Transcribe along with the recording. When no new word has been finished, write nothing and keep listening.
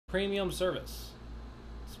premium service.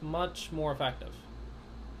 It's much more effective.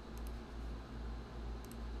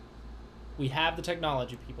 We have the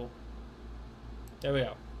technology, people. There we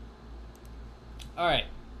go. Alright.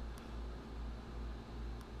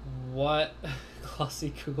 What?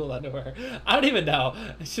 Clossi Google underwear. I don't even know.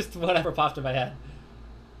 It's just whatever popped in my head.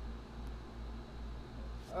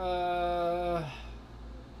 Do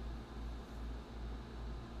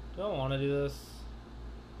I want to do this?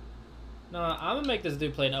 No, I'm gonna make this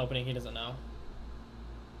dude play an opening he doesn't know.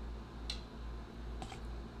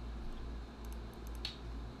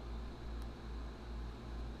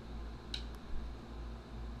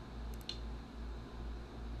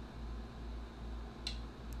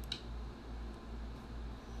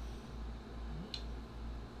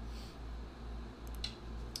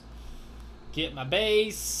 Get my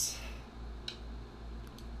base.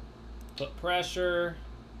 Put pressure.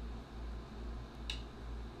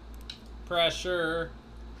 Pressure.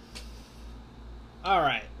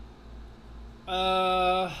 Alright.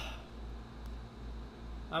 I'm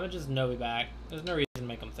gonna just Novi back. There's no reason to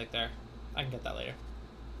make them thick there. I can get that later.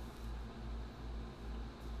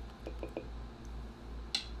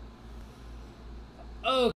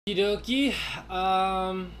 Okie dokie.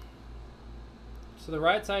 So the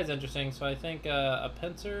right side is interesting. So I think a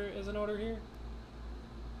pincer is in order here.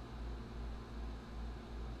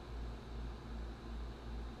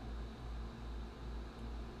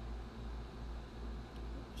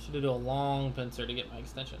 Should do a long pincer to get my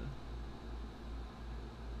extension.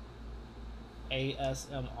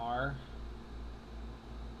 ASMR.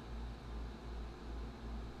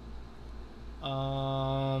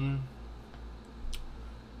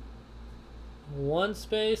 One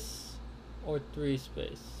space or 3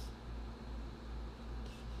 space?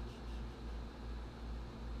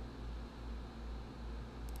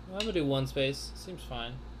 I'm gonna do 1 space. Seems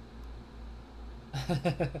fine.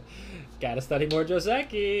 Gotta study more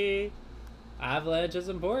Joseki. Avalanche is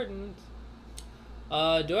important.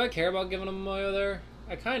 Do I care about giving him a Moyo there?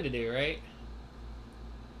 I kinda do, right?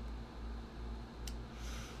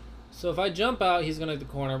 So if I jump out, he's gonna hit the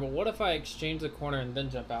corner, but what if I exchange the corner and then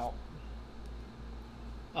jump out?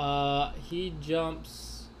 He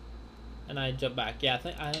jumps and I jump back. Yeah,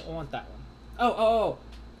 I want that one. Oh.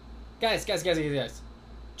 Guys.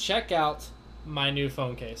 Check out my new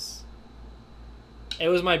phone case. It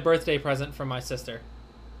was my birthday present from my sister.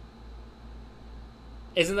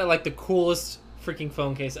 Isn't that like the coolest freaking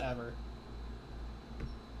phone case ever?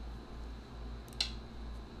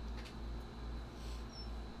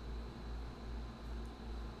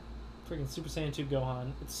 Freaking Super Saiyan 2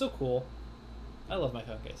 Gohan. It's so cool. I love my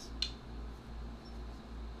phone case.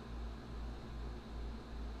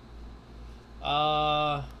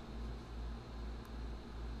 I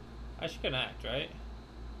should connect, right?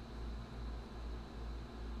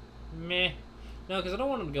 Meh. No, because I don't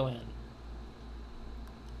want him to go in.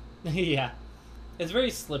 Yeah. It's very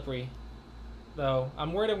slippery, though.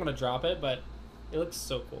 I'm worried I'm going to drop it, but it looks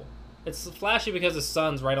so cool. It's flashy because the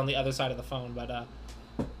sun's right on the other side of the phone, but,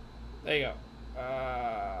 there you go.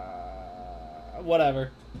 Whatever.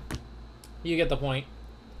 You get the point.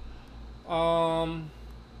 So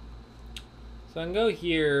I can go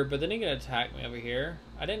here, but then he can attack me over here.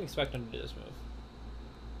 I didn't expect him to do this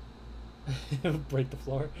move. Break the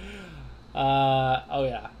floor. Oh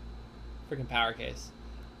yeah. Freaking power case.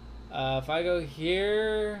 If I go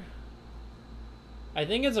here, I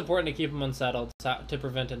think it's important to keep him unsettled to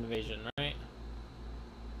prevent invasion, right?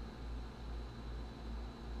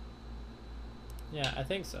 Yeah, I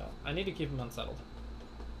think so. I need to keep him unsettled.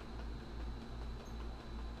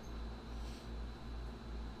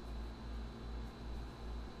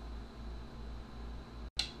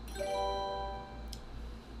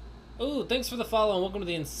 Oh, thanks for the follow and welcome to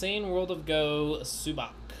the insane world of Go,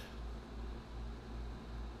 Subak.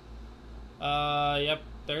 Yep,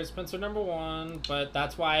 there's Spencer number 1, but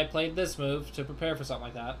that's why I played this move, to prepare for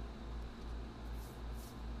something like that.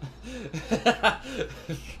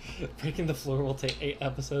 Breaking the floor will take 8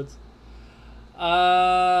 episodes.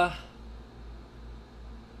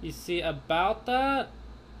 You see, about that,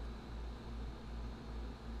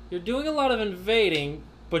 you're doing a lot of invading,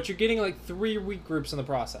 but you're getting like 3 weak groups in the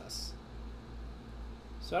process.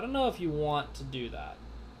 So I don't know if you want to do that.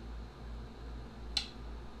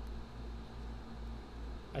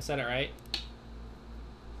 I said it right.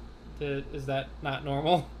 Is that not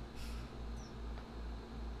normal?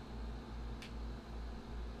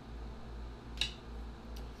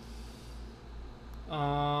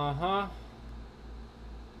 Uh-huh.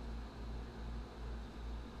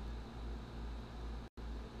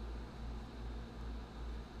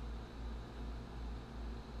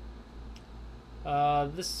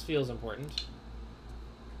 This feels important.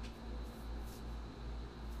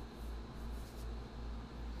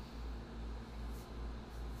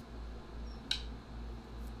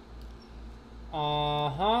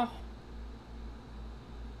 Uh-huh.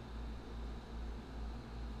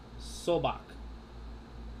 Sobak.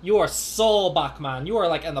 You are so back, man. You are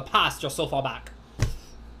like in the past. You're so far back.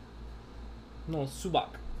 No, Subak.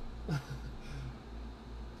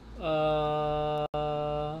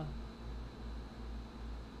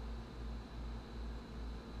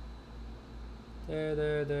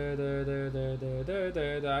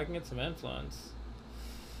 There. I can get some influence.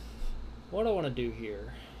 What do I want to do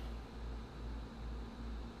here?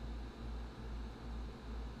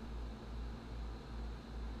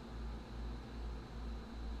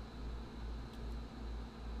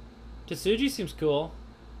 Tsuji seems cool.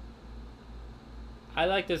 I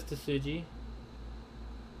like this Tsuji.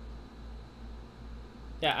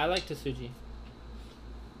 Yeah, I like Tsuji.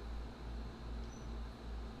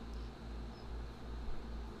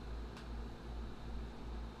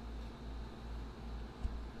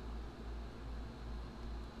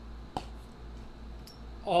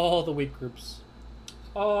 All the weak groups.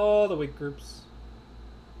 All the weak groups.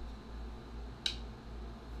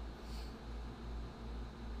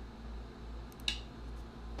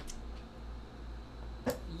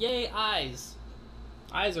 Yay, eyes.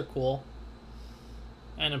 Eyes are cool.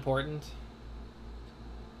 And important.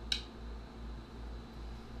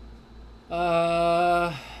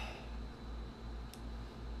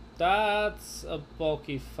 That's a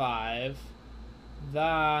bulky 5.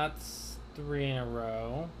 That's 3 in a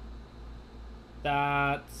row.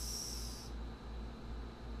 That's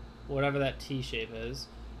whatever that T shape is.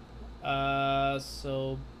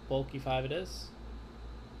 So bulky 5 it is.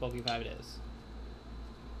 Bulky 5 it is.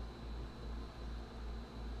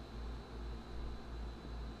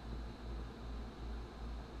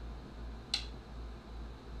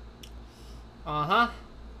 Uh-huh.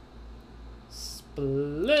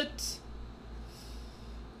 Split.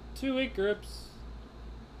 2 weak groups.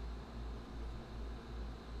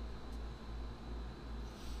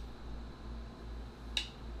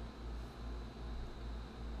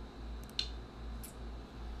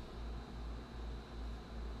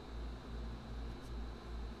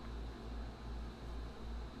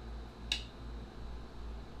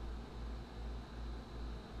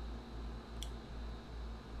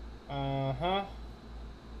 Uh-huh.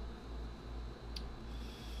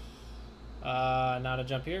 Now to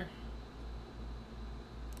jump here.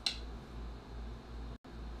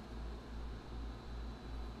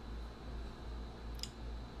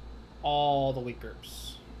 All the weak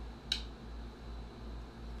groups.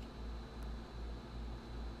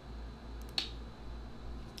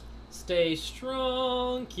 Stay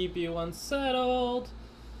strong, keep you unsettled.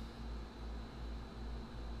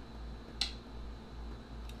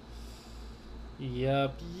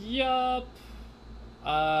 Yup.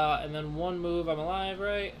 And then 1 move, I'm alive,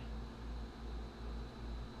 right?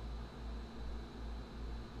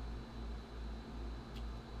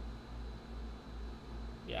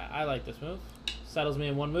 Yeah, I like this move. Settles me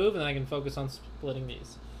in 1 move, and then I can focus on splitting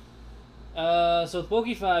these. So with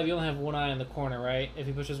bulky 5, you only have 1 eye in the corner, right? If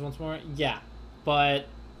he pushes once more? Yeah. But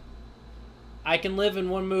I can live in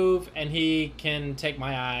 1 move, and he can take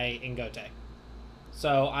my eye in Gote.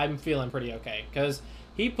 So I'm feeling pretty okay. Because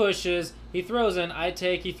he pushes, he throws in, I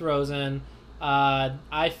take, he throws in.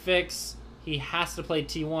 I fix, he has to play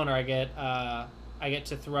T1 or I get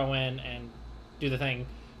to throw in and do the thing.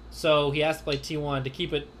 So he has to play T1 to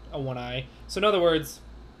keep it a 1 eye. So in other words,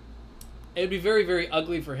 it would be very, very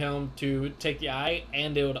ugly for him to take the eye,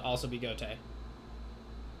 and it would also be Gote.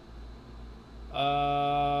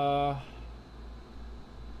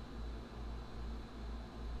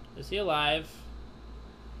 Is he alive?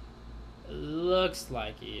 Looks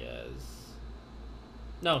like he is.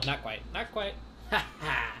 No, not quite. Not quite. Ha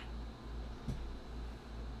ha.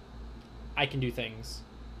 I can do things.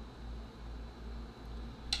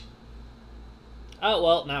 Oh,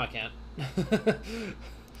 well, now I can't.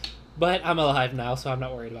 But I'm alive now, so I'm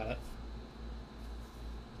not worried about it.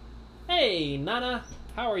 Hey, Nana.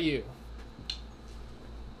 How are you?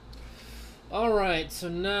 Alright, so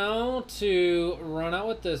now to run out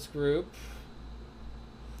with this group.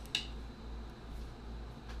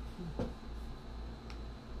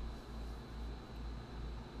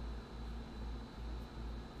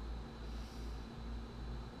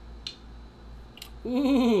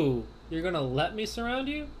 Ooh, you're gonna let me surround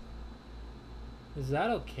you? Is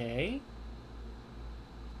that okay?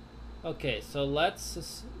 Okay, so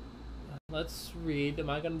let's read. Am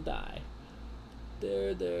I gonna die?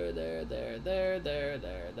 There, there, there, there, there, there, there,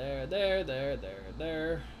 there, there, there,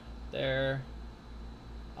 there, there.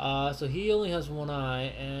 So he only has one eye,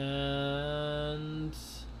 and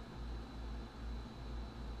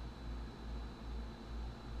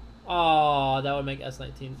oh, that would make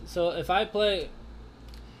S19. So if I play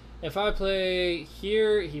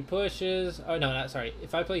here, he pushes. Oh no, not sorry.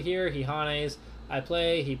 If I play here, he hanes. I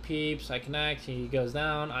play, he peeps, I connect, he goes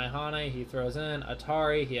down, I hane, he throws in,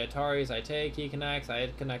 Atari, he Ataris, I take, he connects, I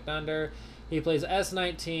connect under. He plays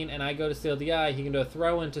S19, and I go to steal the eye. He can do a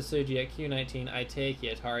throw into Suji at Q19, I take, he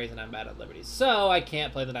Ataris, and I'm bad at liberties. So I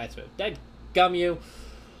can't play the Knight's move. Dead gum you.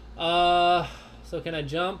 So can I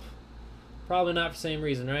jump? Probably not for the same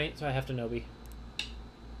reason, right? So I have to Nobi.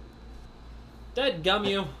 Dead gum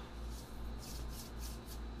you.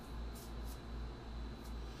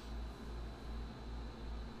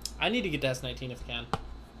 I need to get to S19 if I can.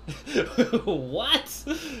 What?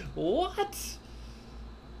 What?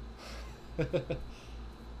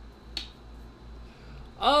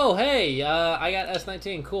 Oh, hey, I got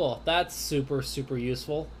S19. Cool. That's super, super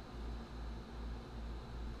useful.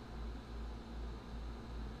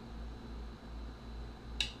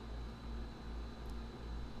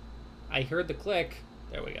 I heard the click.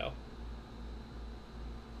 There we go.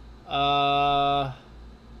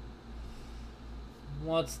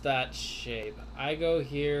 What's that shape? I go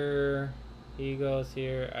here, he goes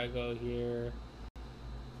here, I go here.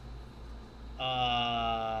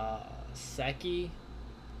 Seki,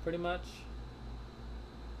 pretty much.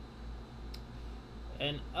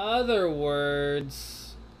 In other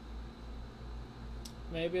words,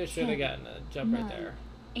 maybe I should have gotten a jump right there.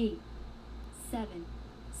 8, 7,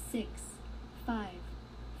 6, 5,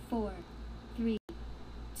 4, 3,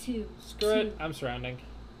 2. Screw it, I'm surrounding.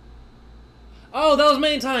 Oh, that was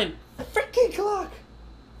main time! Freaking clock!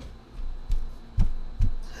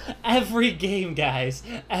 Every game, guys.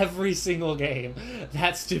 Every single game.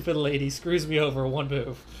 That stupid lady screws me over one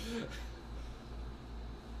move.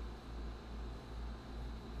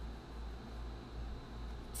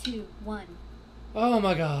 Two, 1. Oh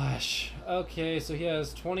my gosh. Okay, so he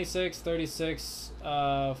has 26, 36,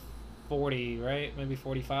 40, right? Maybe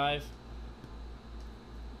 45.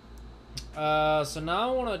 So now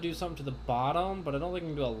I want to do something to the bottom, but I don't think I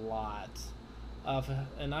can do a lot.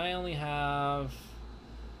 And I only have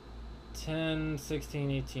 10,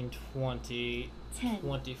 16, 18, 20, 10,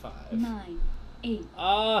 25. 9, 8.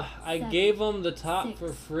 I 7, gave him the top 6,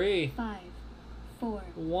 for free. 5, 4.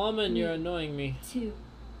 Woman, 3, you're annoying me. 2,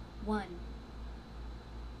 1.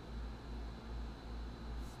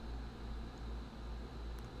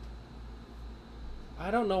 I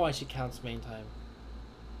don't know why she counts main time.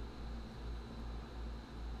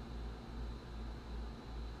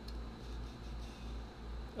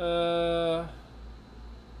 I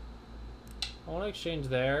want to exchange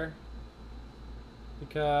there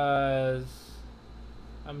because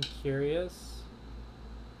I'm curious.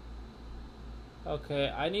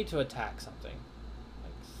 Okay, I need to attack something.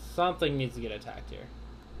 Like, something needs to get attacked here.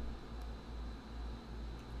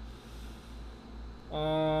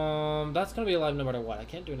 That's gonna be alive no matter what. I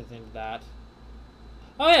can't do anything to that.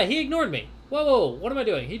 Oh yeah, he ignored me. Whoa, whoa, whoa, what am I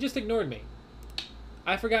doing? He just ignored me.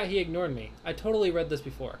 I forgot he ignored me. I totally read this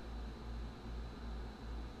before.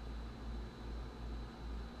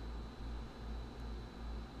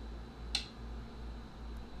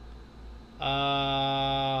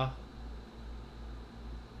 Oh,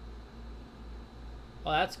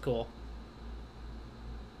 that's cool.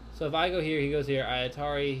 So if I go here, he goes here. I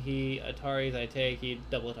Atari, he Ataris, I take, he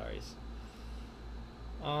double Ataris.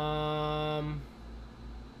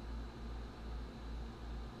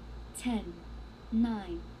 10,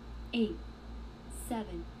 9, 8,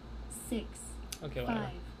 7, 6, Okay, 5,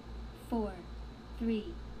 4, 3,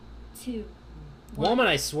 2, 1. Woman,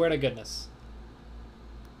 I swear to goodness.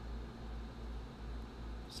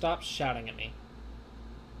 Stop shouting at me.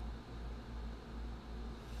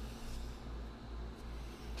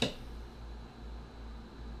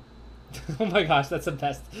 Oh my gosh, that's the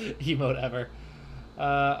best emote ever.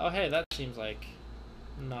 Oh hey, that seems like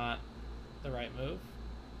not the right move.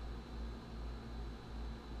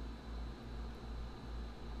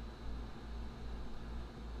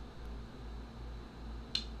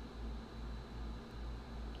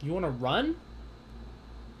 You want to run?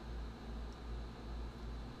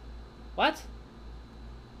 What?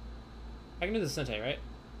 I can do this Sente, right?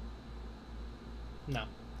 No.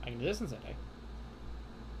 I can do this in Sente.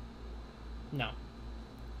 No.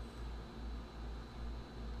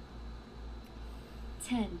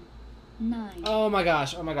 10, 9. Oh my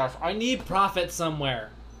gosh, oh my gosh. I need profit somewhere.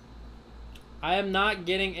 I am not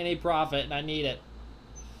getting any profit and I need it.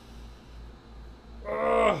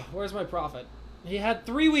 Ugh, where's my profit? He had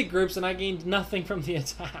 3 weak groups and I gained nothing from the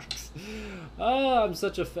attacks. Oh, I'm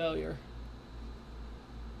such a failure.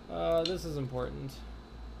 This is important.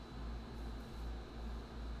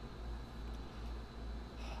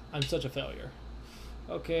 I'm such a failure.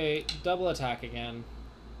 Okay, double attack again.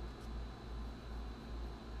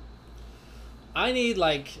 I need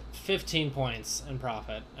like 15 points in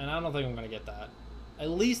profit, and I don't think I'm going to get that. At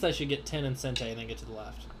least I should get 10 in Sente and then get to the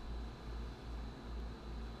left.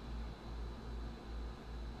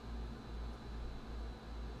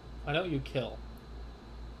 Why don't you kill?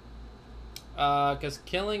 Because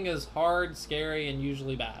killing is hard, scary, and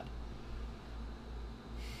usually bad.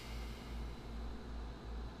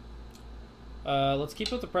 Let's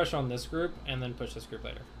keep up the pressure on this group and then push this group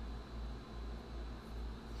later.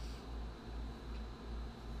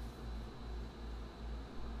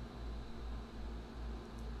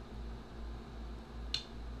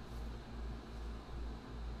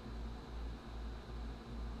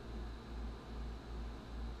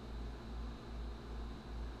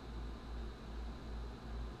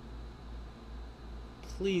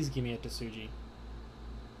 Please give me a Tsuji.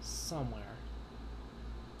 Somewhere.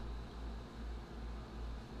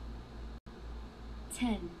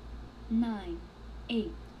 10, 9,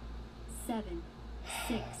 8, 7,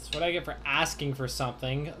 6. That's what I get for asking for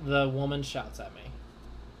something. The woman shouts at me.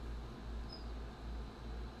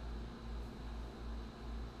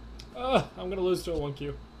 Ugh, I'm gonna lose to a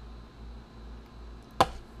 1Q.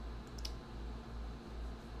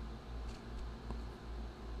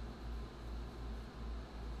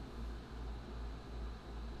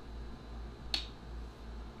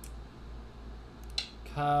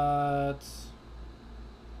 Cut.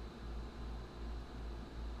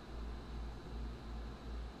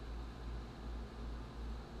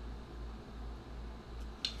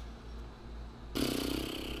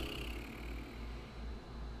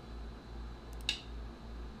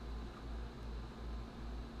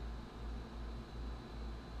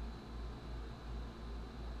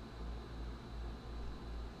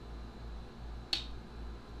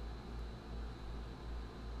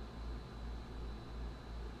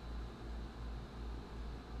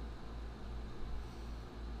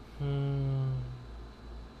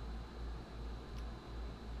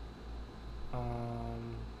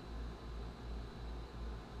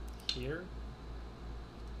 Here.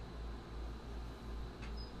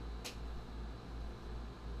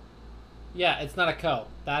 Yeah, it's not a co.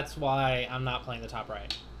 That's why I'm not playing the top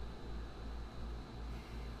right.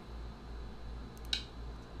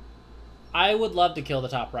 I would love to kill the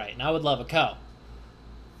top right, and I would love a co.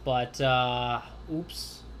 But,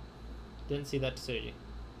 oops. Didn't see that Tsuji.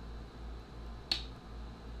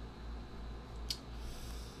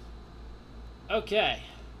 Okay.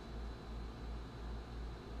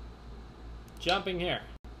 Jumping here.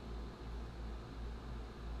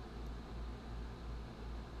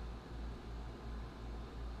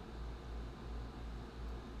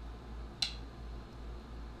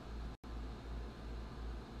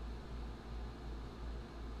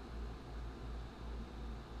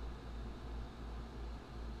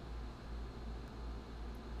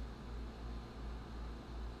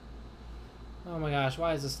 Oh my gosh,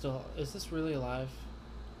 why is this still... Is this really alive?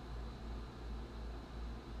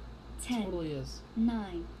 10, It totally is.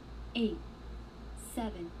 9, 8,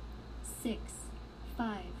 7, 6,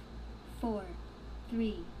 5, 4,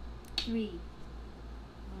 3, 3.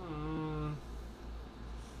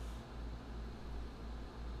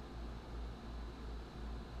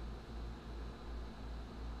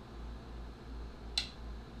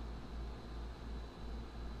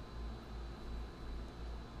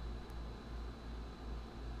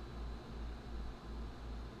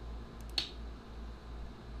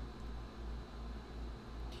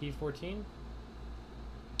 T14?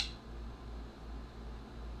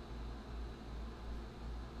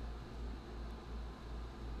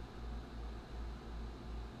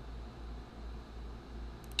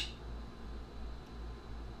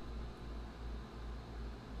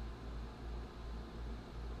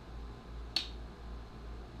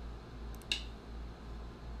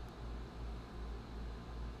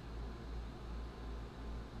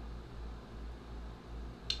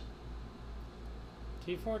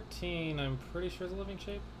 T14, I'm pretty sure is a living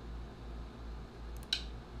shape.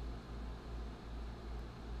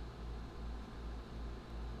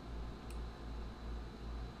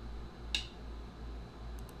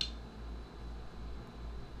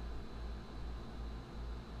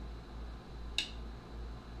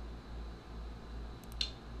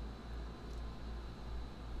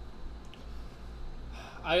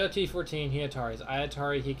 I go T14, he Ataris. I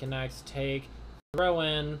Atari, he connects, take, throw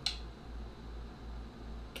in.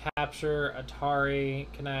 capture, Atari,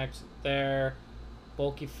 connect there,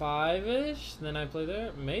 bulky 5-ish. Then I play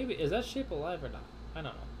there. Maybe is that shape alive or not? I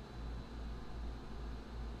don't know.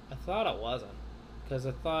 I thought it wasn't, because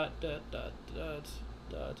I thought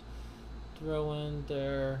throw in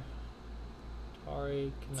there.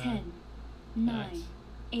 Atari, connect. 10, 9,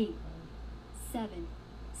 8, 7,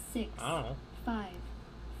 6, I don't know. 5,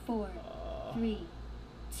 4, 3,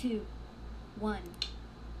 2, 1.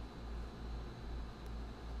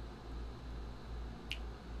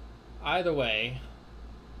 Either way,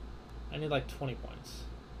 I need like 20 points.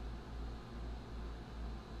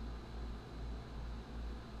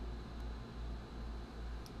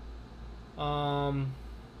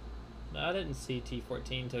 I didn't see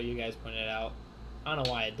T14 until you guys pointed it out. I don't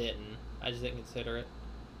know why I didn't. I just didn't consider it.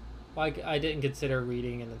 Like, I didn't consider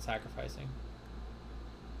reading and then sacrificing.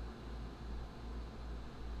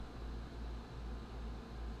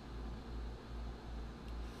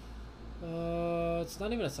 It's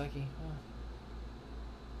not even a psyche. Oh.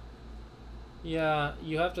 Yeah,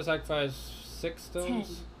 you have to sacrifice 6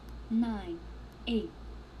 stones. 10, 9, 8,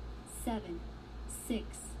 7, 6,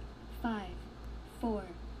 5, 4,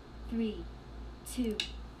 3, 2.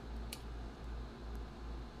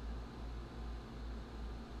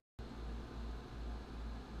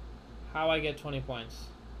 How I get 20 points?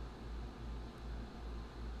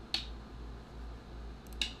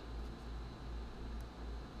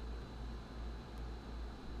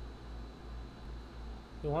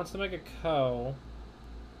 He wants to make a co.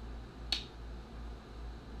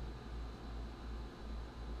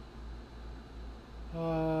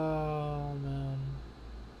 Oh, man.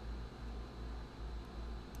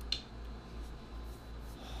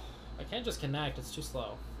 I can't just connect, it's too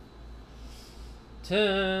slow.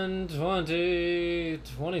 10, 20,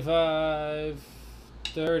 25,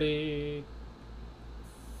 30,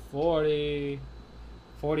 40,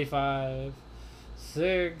 45,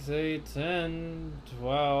 6, 8, 10,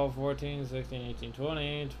 12, 14, 16, 18,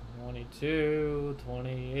 20, 22,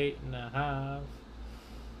 28 and a half,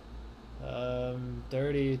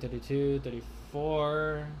 30, 32,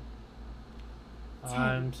 34. 10,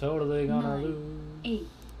 I'm totally gonna 9, lose. 8,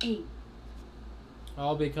 8.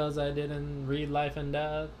 All because I didn't read Life and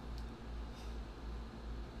Death.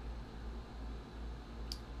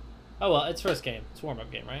 Oh well, it's first game. It's warm-up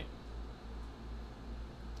game, right?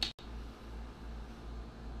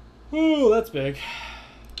 Ooh, that's big.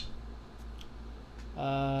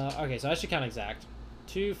 Okay, so I should count exact.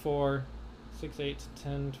 2, 4, 6, 8,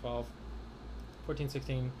 10, 12, 14,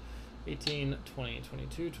 16, 18, 20,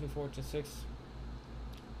 22, 24, 26,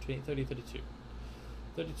 28, 30, 32.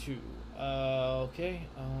 32. Okay.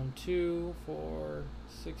 2, 4,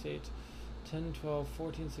 6, 8, 10, 12,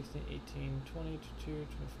 14, 16, 18, 20, 22,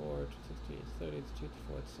 24, 26, 30, 32,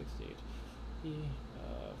 34, 68,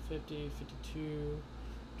 50, 52,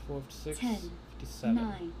 12, 6, 10, 57.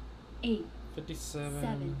 9, 8, 57.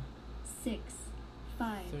 7, 6,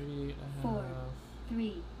 5, 38 4,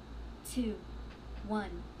 3, 2,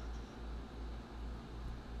 1.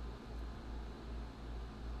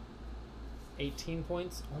 $18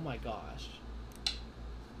 points? Oh my gosh.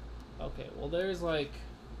 Okay, well there's like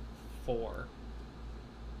 4.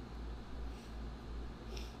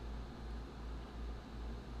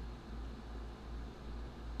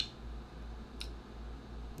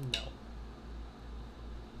 No.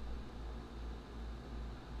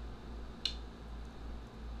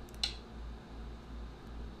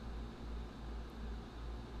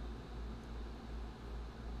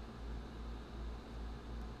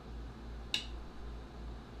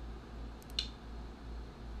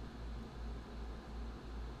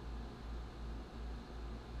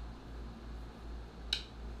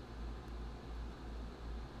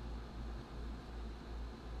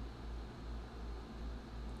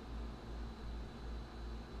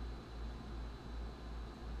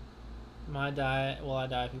 My die. Will I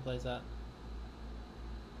die if he plays that?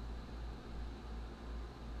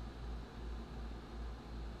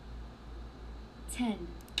 Ten.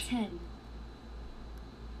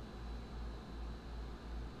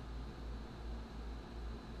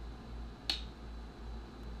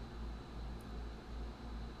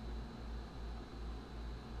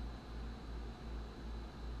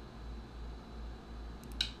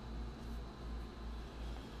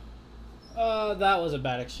 That was a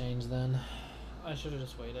bad exchange then. I should have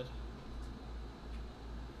just waited.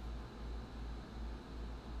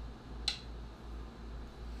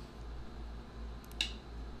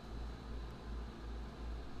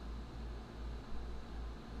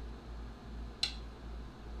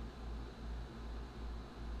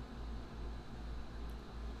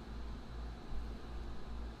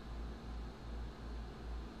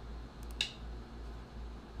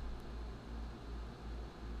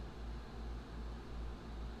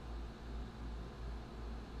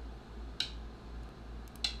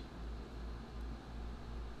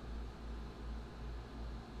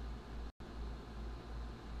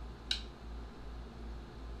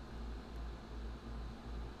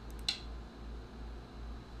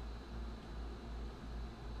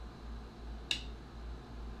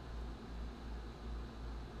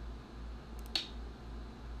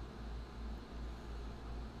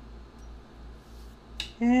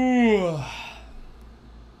 Ooh.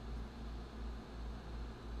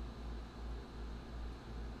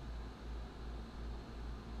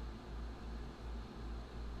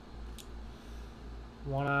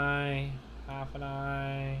 One eye, half an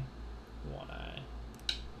eye, one eye.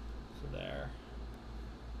 So there.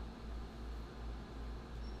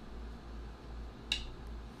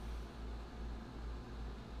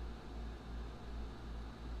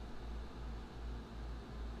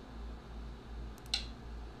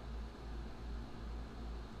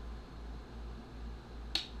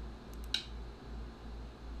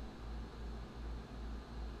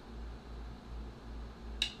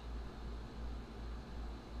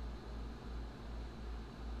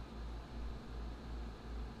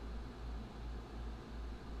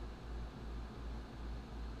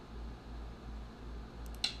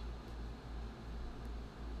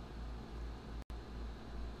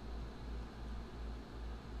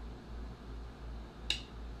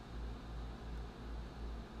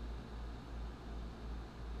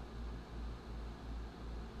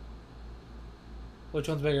 Which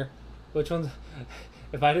one's bigger? Which one's...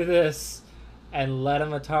 If I do this and let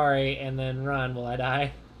him Atari and then run, will I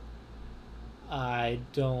die? I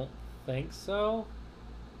don't think so.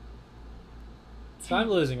 So I'm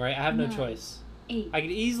losing, right? I have no choice. 8. I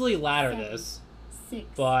could easily ladder 7, this, 6.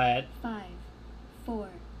 but... 5, 4,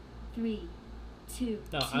 3, 2.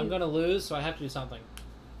 No, 2. I'm going to lose, so I have to do something.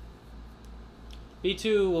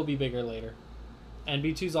 B2 will be bigger later. And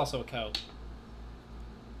B2 is also a co.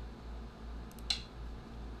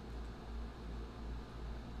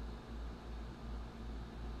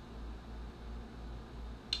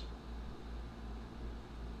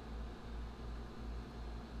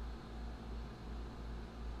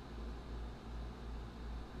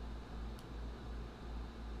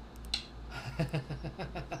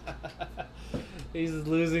 He's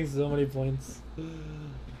losing so many points.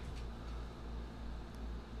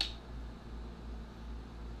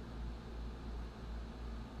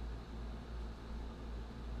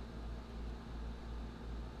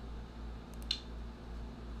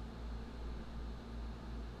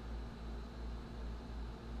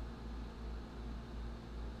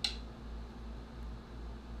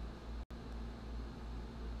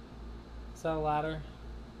 Is that a ladder?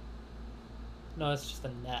 No, it's just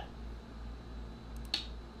a net.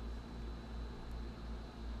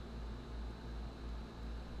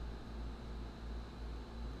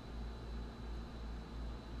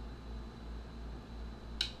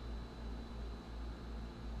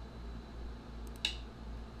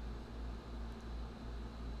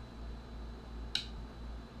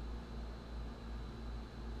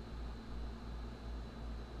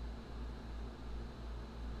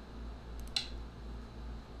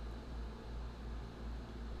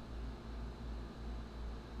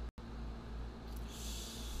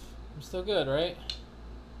 I'm still good, right?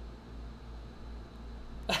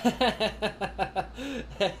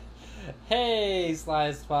 Hey,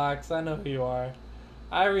 Sliced Fox, I know who you are.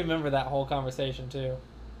 I remember that whole conversation too.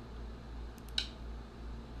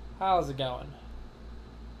 How's it going?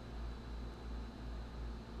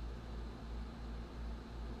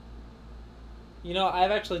 You know,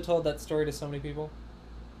 I've actually told that story to so many people.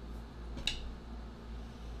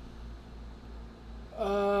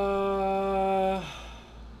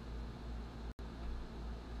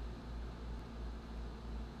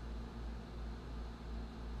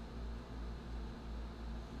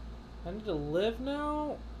 I need to live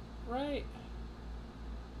now, right?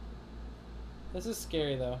 This is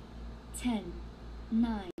scary though. 10,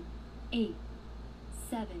 9, 8,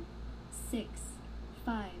 7, 6,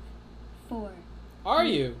 5, 4. Are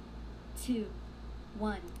 3, you? 2,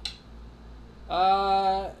 1.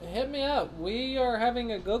 Hit me up. We are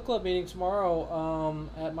having a Go Club meeting tomorrow,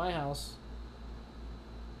 at my house.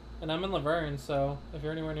 And I'm in Laverne, so if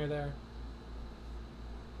you're anywhere near there.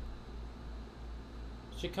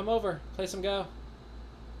 Should come over, play some Go.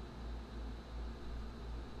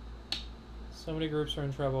 So many groups are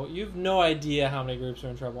in trouble. You've no idea how many groups are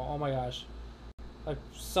in trouble. Oh my gosh. Like,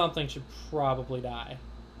 something should probably die.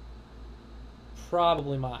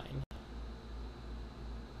 Probably mine.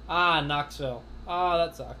 Ah, Knoxville. Ah,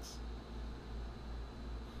 that sucks.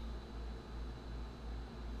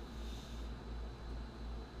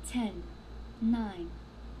 Ten, 9,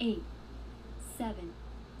 8, 7,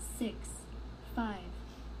 6, 5,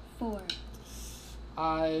 4.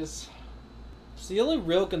 Eyes. So the only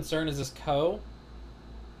real concern is this Co.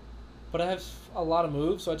 But I have a lot of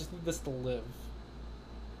moves, so I just need this to live.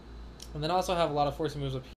 And then I also have a lot of forcing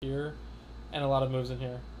moves up here, and a lot of moves in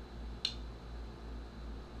here.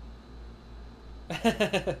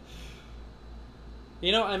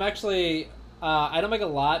 You know, I'm actually I don't make a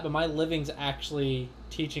lot, but my living's actually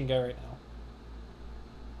teach and go right now.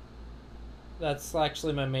 That's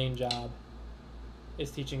actually my main job,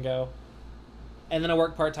 is teach and go. And then I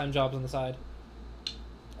work part-time jobs on the side.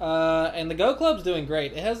 And the Go Club's doing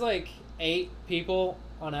great. It has like 8 people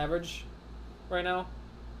on average right now.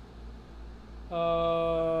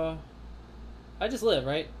 I just live,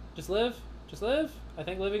 right? Just live? Just live? I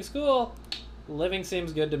think living's cool. Living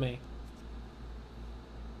seems good to me.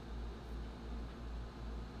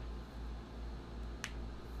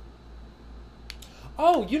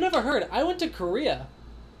 Oh, you never heard. I went to Korea.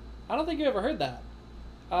 I don't think you ever heard that.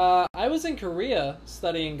 I was in Korea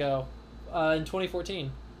studying Go in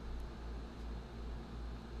 2014.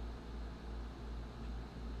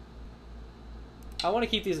 I want to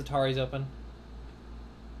keep these Ataris open.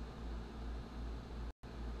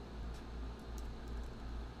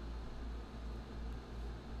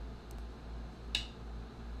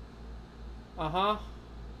 Uh-huh.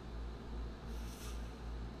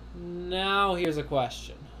 Now here's a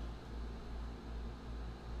question.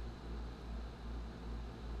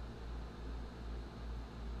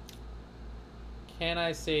 Can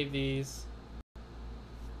I save these?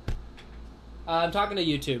 I'm talking to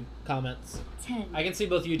YouTube comments. 10. I can see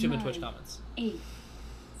both YouTube 9, and Twitch comments. 8,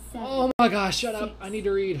 7. Oh my gosh, shut 6, up. I need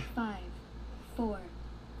to read. 5, 4,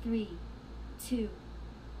 3, 2,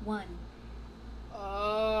 1.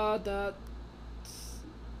 That's...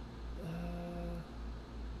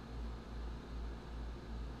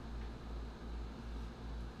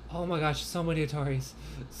 Oh my gosh, so many Ataris.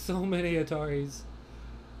 So many Ataris.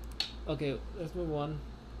 Okay, let's move on.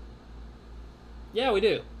 Yeah, we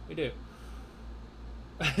do. We do.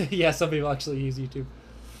 Yeah, some people actually use YouTube.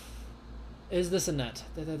 Is this a net?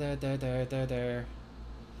 There.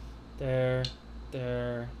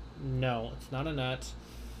 No, it's not a net.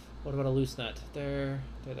 What about a loose net? There.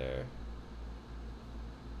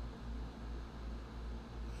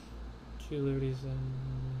 2 liberties and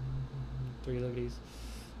 3 liberties.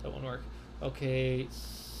 That won't work. Okay,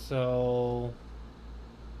 so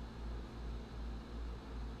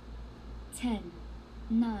 10,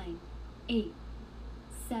 9, 8,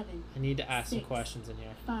 7. I need to ask 6, some questions in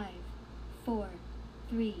here. 5, 4,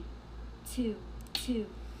 3, 2, 2.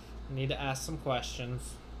 I need to ask some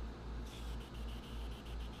questions.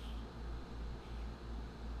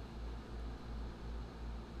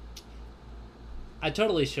 I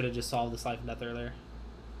totally should have just solved this life and death earlier.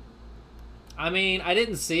 I mean, I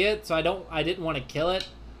didn't see it, so I didn't want to kill it,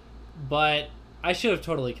 but I should have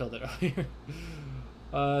totally killed it earlier.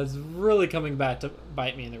 It's really coming back to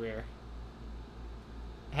bite me in the rear.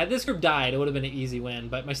 Had this group died, it would have been an easy win,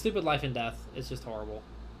 but my stupid life and death is just horrible.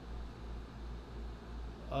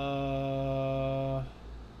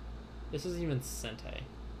 This isn't even Sente.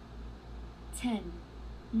 10,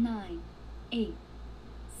 9, 8,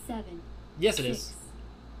 7. Yes, it 6. is.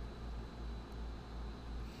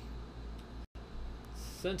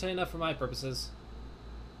 Sente enough for my purposes.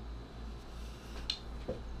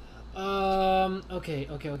 Okay.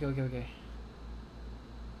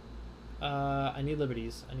 I need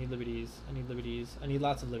liberties. I need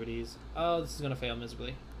lots of liberties. Oh, this is gonna fail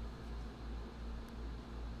miserably.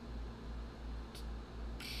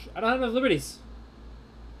 I don't have enough liberties.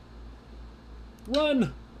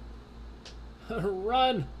 Run!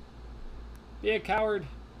 Run! Be a coward.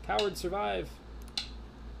 Cowards survive.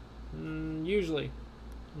 Usually.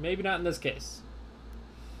 Maybe not in this case.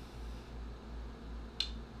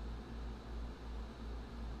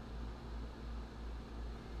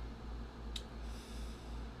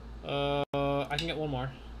 I can get one more.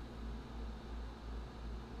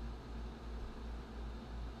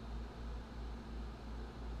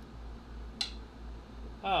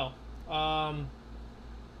 Oh,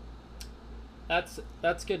 that's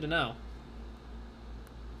good to know.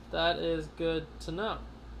 That is good to know.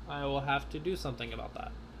 I will have to do something about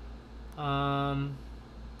that. All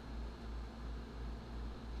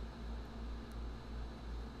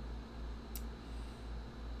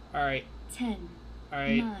right. 10. All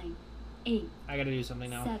right. 9, 8. I gotta do something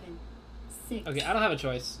now. 7, 6. Okay, I don't have a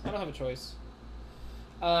choice.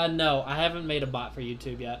 No, I haven't made a bot for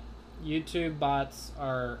YouTube yet. YouTube bots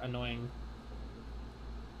are annoying.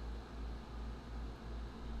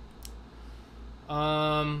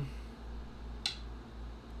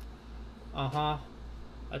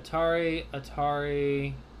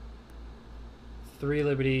 Atari. 3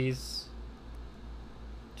 liberties.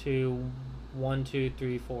 To 1, 2,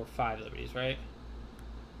 3, 4, 5 liberties, right?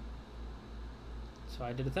 So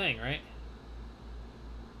I did a thing, right?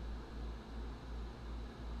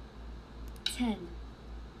 10.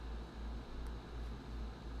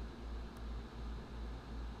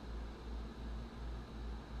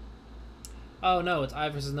 Oh no, it's I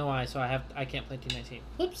versus no I, so I can't play team 19.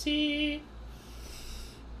 Whoopsie.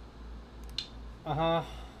 Uh-huh.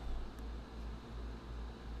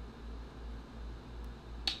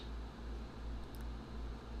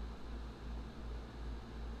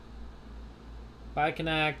 Bye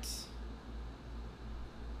connect.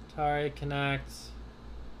 Tari connect.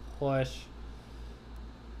 Push.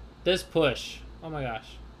 This push. Oh my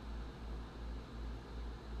gosh.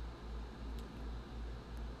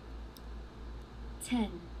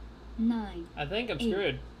 Ten, nine, I think I'm 8,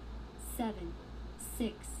 screwed. 7,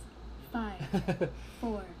 6, 5,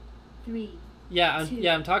 4, 3. Yeah, two,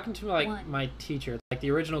 I'm talking to like 1. my teacher, like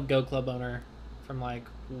the original Go Club owner from like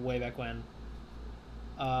way back when.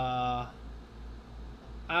 I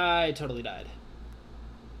totally died.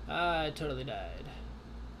 I totally died.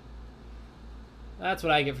 That's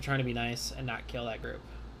what I get for trying to be nice and not kill that group.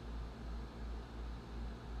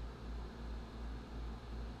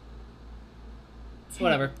 10,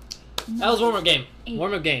 Whatever. 9, That was warm-up game. 8,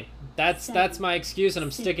 Warm-up game. That's 7, my excuse, and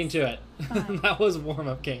I'm 6, sticking to it. 5. That was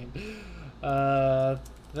warm-up game.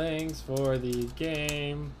 Thanks for the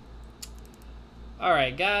game. All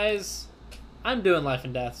right, guys. I'm doing life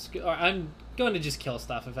and death. Or I'm going to just kill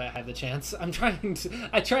stuff if I have the chance. I'm trying to.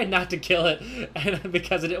 I tried not to kill it, and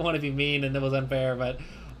because I didn't want to be mean and it was unfair, but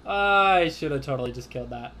I should have totally just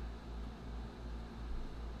killed that.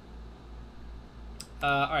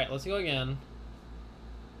 All right, let's go again.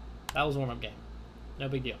 That was warm-up game. No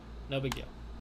big deal. No big deal.